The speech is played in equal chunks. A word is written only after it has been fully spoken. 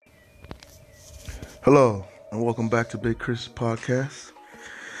Hello, and welcome back to Big Chris Podcast.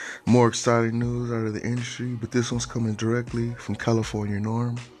 More exciting news out of the industry, but this one's coming directly from California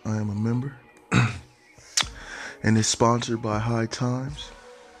Norm. I am a member, and it's sponsored by High Times.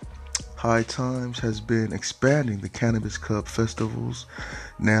 High Times has been expanding the Cannabis Cup festivals.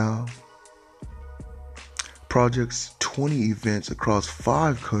 Now, projects 20 events across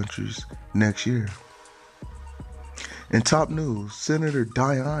 5 countries next year. In top news, Senator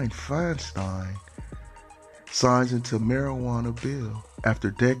Dianne Feinstein signs into marijuana bill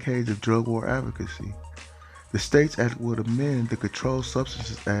after decades of drug war advocacy. The States Act would amend the Controlled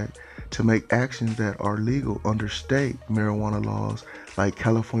Substances Act to make actions that are legal under state marijuana laws like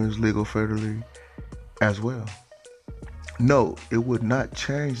California's legal federally as well. Note, it would not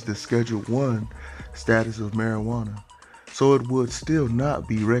change the Schedule 1 status of marijuana, so it would still not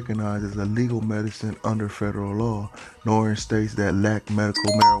be recognized as a legal medicine under federal law, nor in states that lack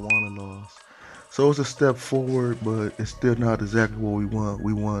medical marijuana laws. So it's a step forward, but it's still not exactly what we want.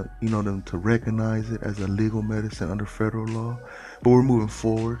 We want, them to recognize it as a legal medicine under federal law. But we're moving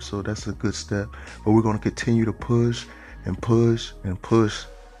forward, so that's a good step. But we're going to continue to push and push and push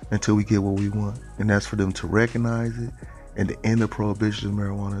until we get what we want. And that's for them to recognize it and to end the prohibition of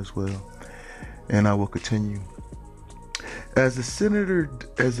marijuana as well. And I will continue. As a senior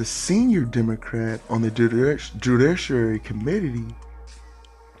Democrat on the Judiciary Committee,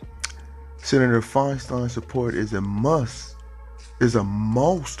 Senator Feinstein's support is a most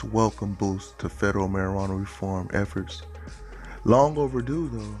welcome boost to federal marijuana reform efforts. Long overdue,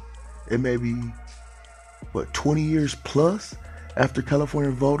 though. It may be, 20 years plus after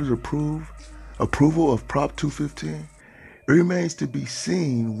California voters approval of Prop 215? It remains to be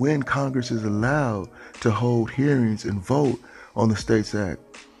seen when Congress is allowed to hold hearings and vote on the States Act,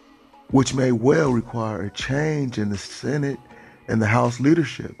 which may well require a change in the Senate and the House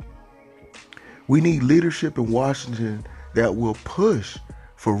leadership. We need leadership in Washington that will push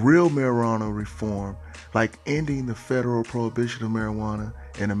for real marijuana reform, like ending the federal prohibition of marijuana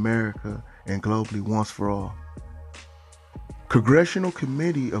in America and globally once for all. Congressional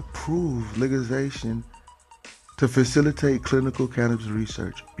committee approved legalization to facilitate clinical cannabis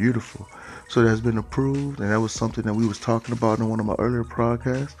research. Beautiful. So that's been approved, and that was something that we was talking about in one of my earlier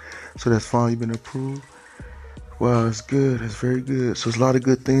podcasts. So that's finally been approved. Wow, it's good. It's very good. So there's a lot of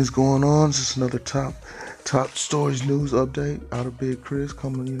good things going on. Just another top stories news update out of Big Chris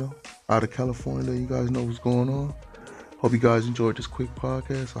coming, out of California. You guys know what's going on. Hope you guys enjoyed this quick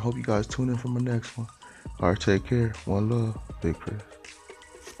podcast. I hope you guys tune in for my next one. All right, take care. One love, Big Chris.